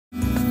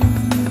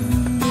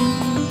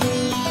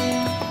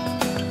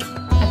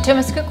At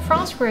ThomasCook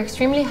France, we're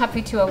extremely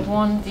happy to have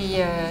won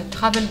the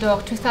Travel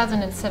d'Or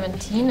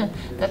 2017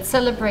 that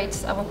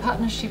celebrates our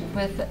partnership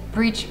with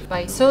Bridge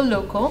by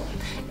SoLocal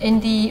in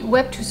the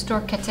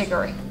Web2Store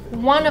category.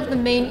 One of the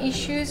main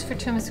issues for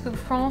ThomasCook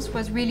France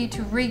was really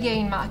to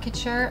regain market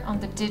share on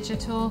the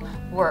digital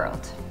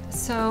world.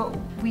 So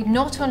we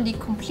not only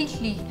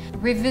completely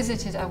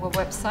revisited our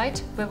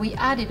website, but we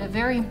added a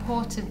very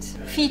important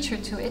feature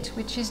to it,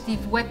 which is the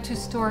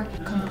Web2Store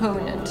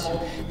component.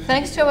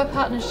 Thanks to our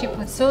partnership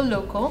with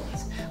SoLocal,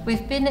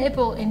 we've been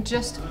able in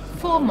just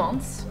 4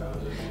 months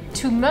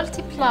to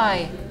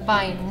multiply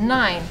by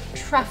 9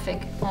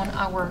 traffic on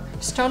our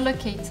store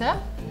locator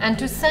and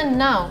to send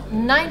now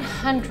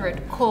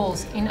 900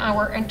 calls in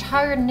our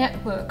entire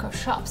network of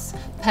shops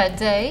per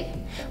day,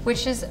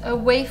 which is a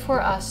way for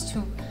us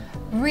to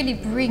really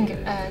bring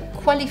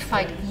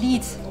qualified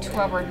leads to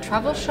our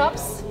travel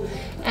shops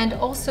and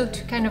also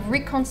to kind of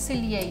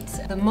reconciliate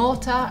the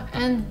mortar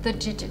and the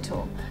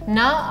digital.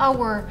 Now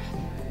our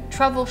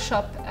travel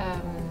shop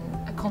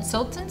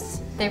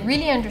consultants, they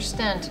really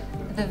understand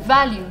the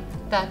value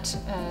that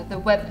the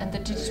web and the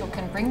digital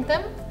can bring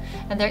them,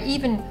 and they're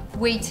even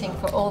waiting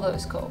for all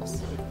those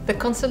calls. The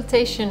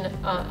consultation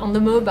on the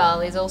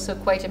mobile is also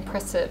quite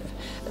impressive.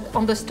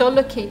 On the store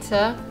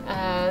locator,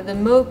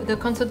 the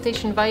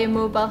consultation via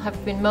mobile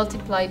have been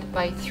multiplied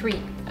by 3.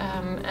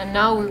 And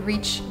now we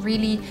reach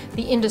really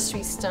the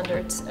industry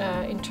standards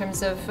in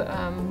terms of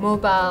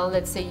mobile,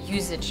 let's say,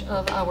 usage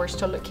of our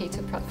store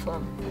locator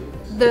platform.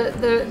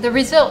 The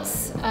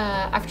results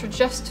after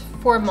just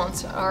 4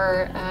 months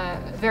are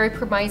very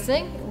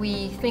promising.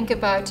 We think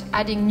about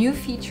adding new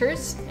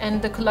features,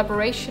 and the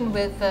collaboration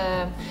with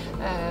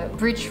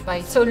Bridge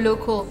by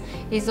SoLocal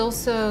is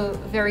also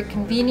very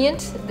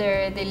convenient.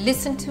 They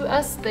listen to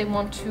us. They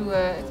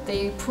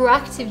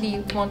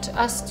proactively want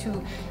us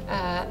to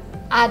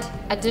add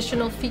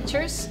additional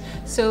features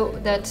so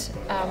that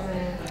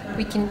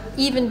we can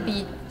even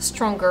be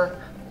stronger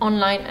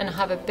online and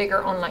have a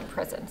bigger online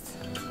presence.